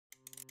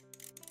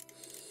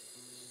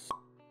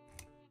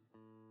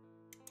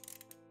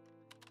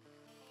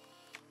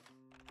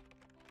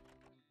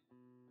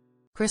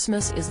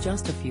Christmas is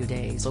just a few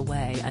days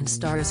away and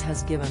Starz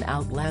has given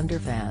Outlander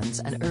fans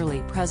an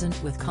early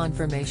present with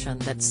confirmation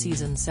that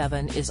Season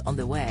 7 is on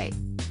the way.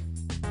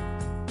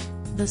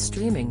 The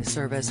streaming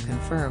service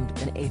confirmed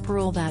in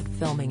April that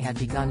filming had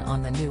begun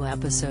on the new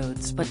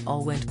episodes, but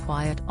all went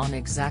quiet on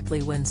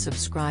exactly when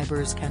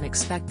subscribers can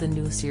expect the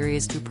new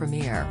series to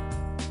premiere.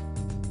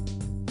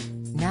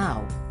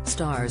 Now,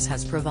 Starz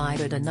has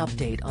provided an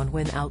update on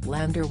when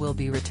Outlander will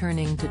be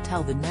returning to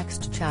tell the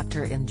next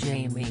chapter in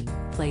Jamie,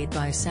 played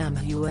by Sam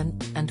Heughan,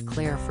 and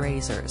Claire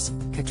Fraser's,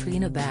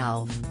 Katrina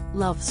Balfe,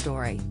 love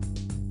story.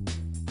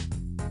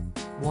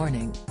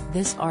 Warning: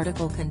 this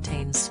article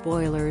contains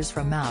spoilers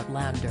from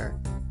Outlander.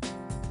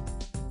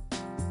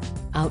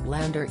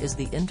 Outlander is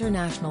the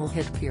international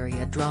hit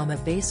period drama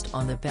based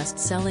on the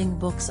best-selling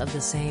books of the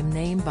same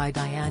name by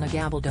Diana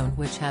Gabaldon,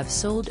 which have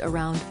sold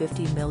around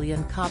 50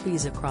 million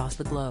copies across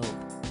the globe.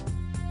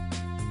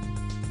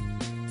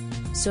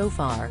 So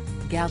far,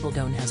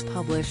 Gabaldon has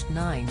published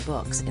 9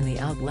 books in the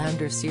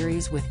Outlander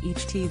series, with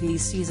each TV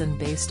season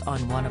based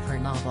on one of her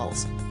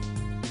novels.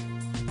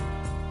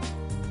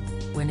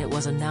 When it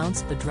was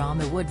announced the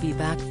drama would be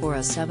back for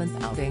a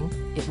 7th outing,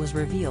 it was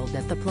revealed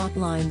that the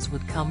plotlines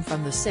would come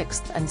from the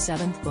 6th and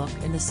 7th book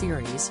in the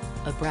series,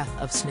 A Breath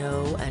of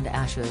Snow and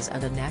Ashes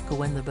and An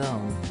Echo in the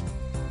Bone.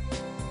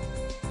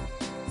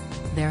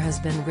 There has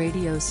been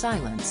radio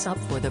silence up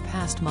for the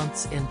past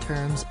months in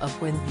terms of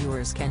when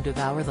viewers can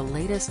devour the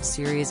latest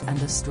series, and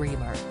the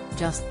streamer,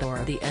 just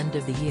toward the end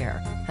of the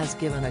year, has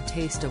given a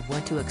taste of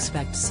what to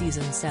expect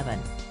Season 7.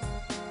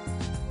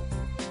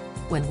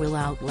 When will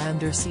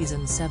Outlander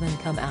Season 7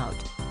 come out?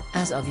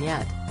 As of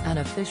yet, an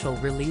official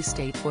release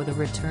date for the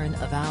return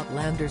of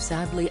Outlander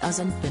sadly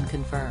hasn't been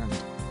confirmed.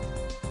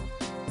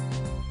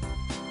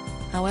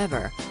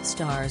 However,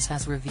 Starz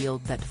has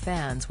revealed that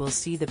fans will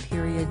see the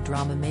period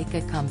drama make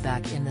a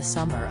comeback in the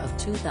summer of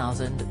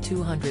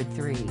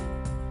 2203.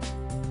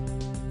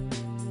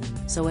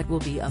 So it will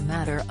be a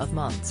matter of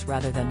months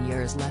rather than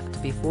years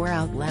left before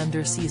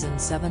Outlander Season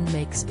 7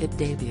 makes its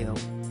debut.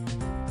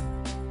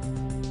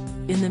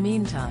 In the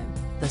meantime,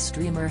 the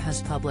streamer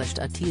has published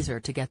a teaser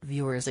to get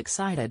viewers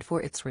excited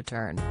for its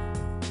return.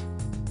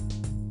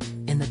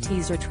 In the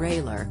teaser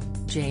trailer,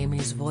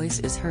 Jamie's voice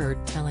is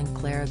heard telling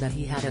Claire that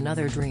he had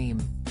another dream,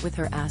 with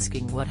her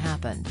asking what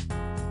happened.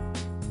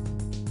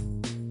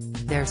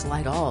 "There's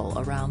light all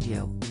around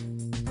you.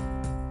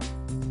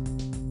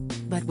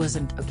 But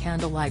wasn't a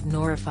candlelight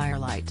nor a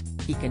firelight,"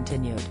 he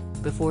continued,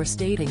 before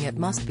stating it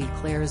must be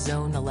Claire's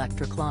own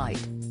electric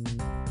light.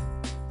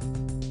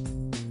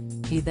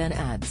 He then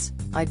adds,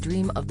 "I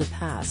dream of the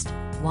past,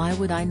 why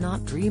would I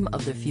not dream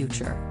of the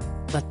future?"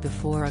 But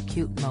before a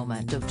cute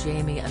moment of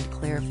Jamie and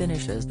Claire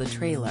finishes the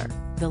trailer,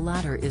 the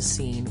latter is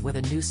seen with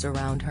a noose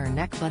around her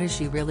neck. But is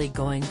she really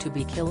going to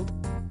be killed?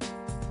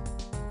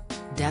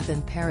 Death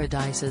in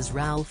Paradise's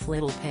Ralph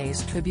Little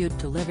pays tribute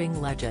to living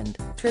legend.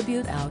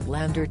 Tribute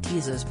Outlander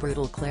teases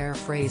brutal Claire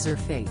Fraser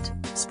fate.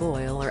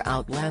 Spoiler: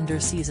 Outlander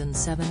Season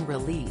 7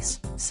 release,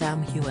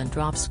 Sam Heughan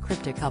drops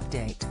cryptic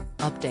update.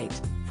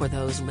 For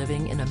those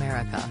living in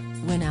America,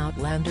 when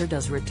Outlander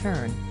does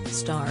return,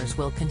 Starz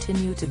will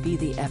continue to be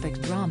the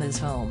epic drama's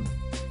home.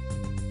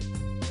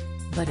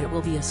 But it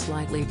will be a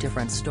slightly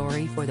different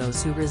story for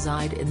those who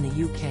reside in the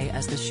UK,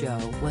 as the show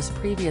was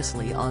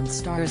previously on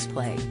Starz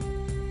Play.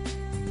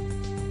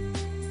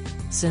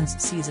 Since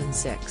Season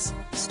 6,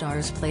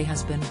 Starz Play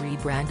has been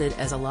rebranded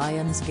as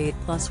Lionsgate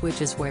Plus,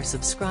 which is where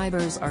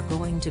subscribers are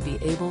going to be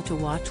able to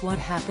watch what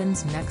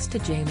happens next to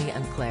Jamie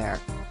and Claire.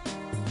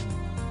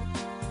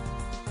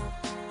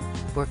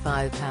 For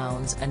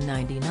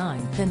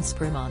 £5.99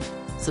 per month,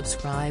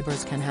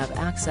 subscribers can have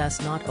access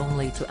not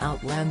only to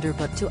Outlander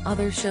but to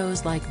other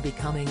shows like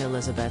Becoming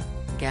Elizabeth,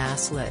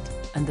 Gaslit,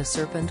 and The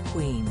Serpent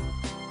Queen.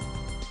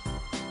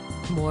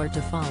 More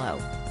to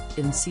follow.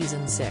 In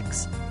Season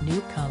 6,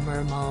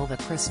 newcomer Malva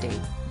Christie,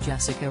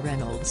 Jessica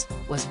Reynolds,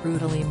 was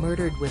brutally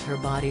murdered with her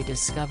body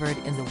discovered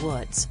in the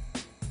woods.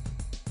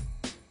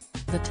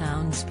 The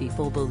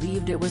townspeople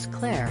believed it was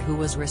Claire who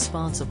was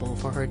responsible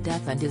for her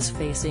death and is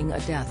facing a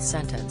death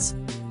sentence.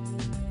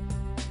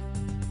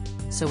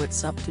 So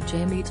it's up to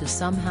Jamie to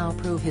somehow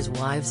prove his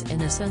wife's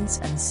innocence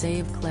and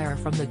save Claire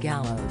from the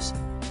gallows.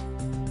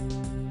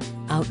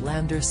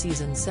 Outlander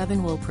Season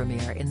 7 will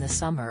premiere in the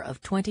summer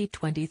of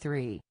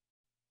 2023.